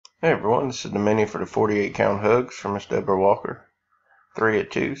Hey everyone, this is the menu for the 48 count hugs from Miss Deborah Walker. 3 at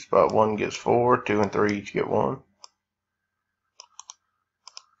 2, spot 1 gets 4, 2 and 3 each get 1.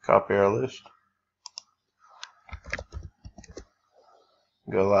 Copy our list.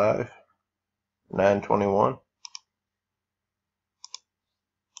 Go live. 921.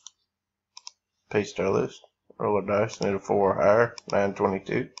 Paste our list. Roll a dice, need a 4 or higher.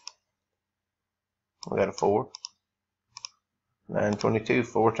 922. We got a 4. 922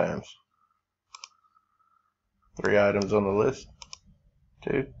 4 times. 3 items on the list.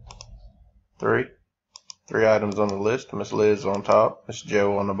 2, 3. 3 items on the list. Miss Liz on top, Miss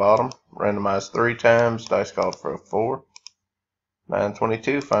Joe on the bottom. Randomized 3 times. Dice called for a 4.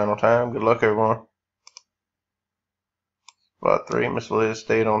 922, final time. Good luck, everyone. Spot 3, Miss Liz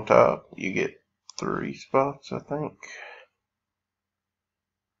stayed on top. You get 3 spots, I think.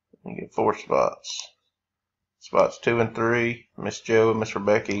 You get 4 spots. Spots 2 and 3, Miss Joe and Miss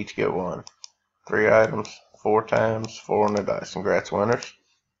Rebecca each get 1. 3 items, 4 times, 4 on the dice. Congrats, winners.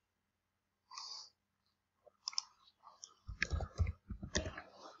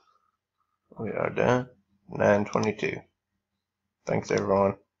 We are done. 922. Thanks,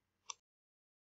 everyone.